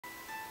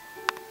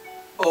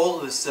All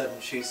of a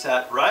sudden, she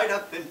sat right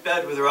up in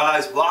bed with her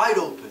eyes wide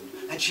open,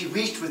 and she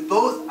reached with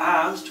both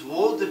arms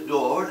toward the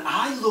door, and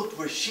I looked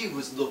where she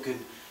was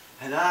looking,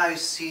 and I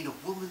seen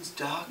a woman's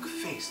dark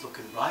face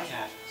looking right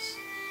at us.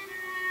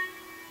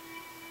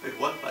 But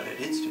but an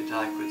instant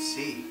I could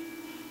see.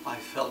 I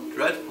felt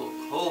dreadful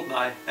cold,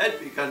 my head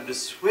begun to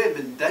swim,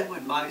 and then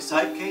when my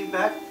sight came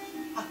back,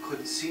 I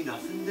couldn't see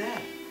nothing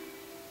there.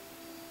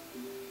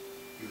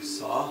 You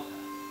saw her,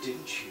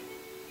 didn't you?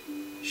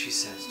 She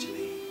says to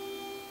me.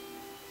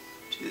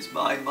 'Tis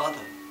my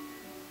mother.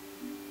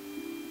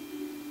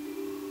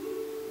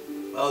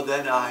 Well,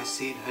 then I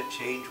seen her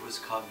change was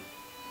coming.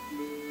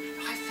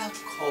 I felt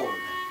cold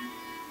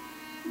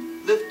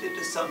then, lifted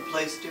to some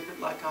place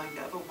different like I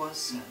never was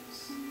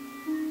since.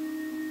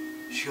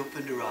 She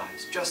opened her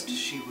eyes just as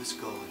she was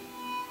going.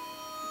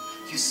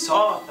 You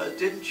saw her,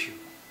 didn't you?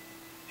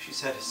 She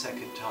said a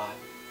second time.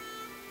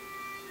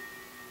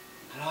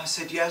 And I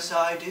said, yes,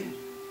 I did.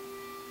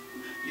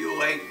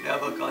 You ain't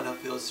never gonna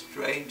feel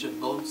strange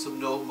and lonesome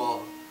no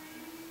more.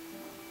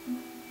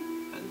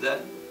 And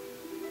then,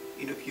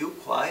 in a few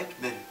quiet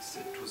minutes,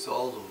 it was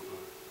all over.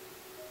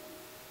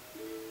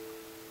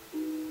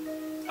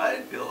 I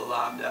didn't feel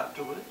alarmed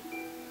afterward.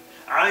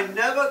 I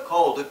never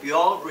called it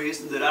beyond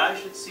reason that I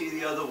should see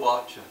the other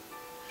watcher.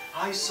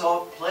 I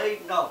saw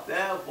plain enough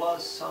there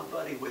was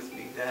somebody with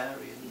me there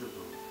in the room.